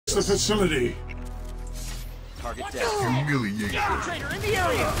the facility. Target down. Humiliation. Traitor in the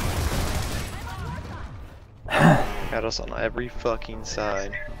area. Got us on every fucking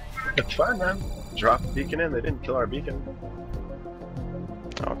side. It's fine, man. Drop the beacon in. They didn't kill our beacon.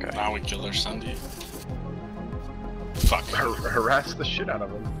 Okay. Now we kill their sundy. Fuck. Harass the shit out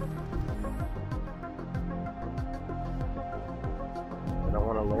of them. They don't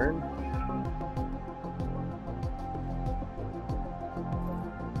want to learn.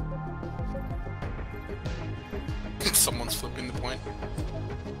 Someone's flipping the point.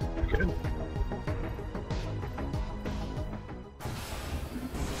 Good.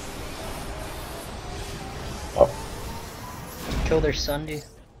 Kill their sundy.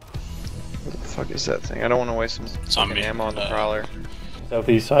 What the fuck is that thing? I don't want to waste some fucking ammo on the prowler.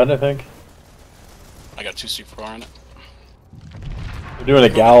 Southeast side, I think. I got 2 super on it. We're doing a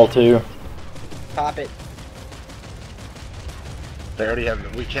gal too. Pop it. They already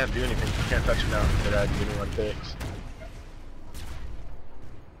have. We can't do anything. We can't touch them now. They're adding new one fix.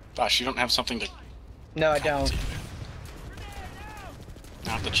 Gosh, you don't have something to. No, I don't. I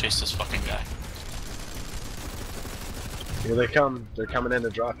have to chase this fucking guy. Here they come. They're coming in to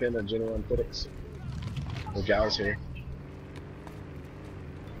drop in a genuine fix. The gal's here.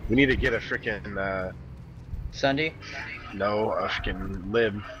 We need to get a frickin' Sunday? no, a frickin'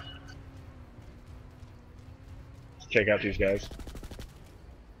 lib. Take out these guys.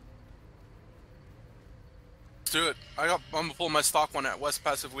 Let's do it. I'm gonna pull my stock one at West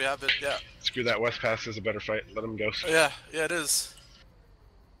Pass if we have it. Yeah. Screw that. West Pass is a better fight. Let them go. Yeah, it is.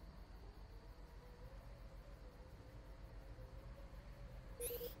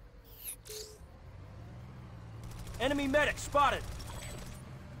 Enemy medic spotted.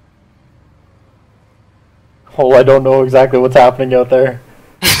 Oh, I don't know exactly what's happening out there.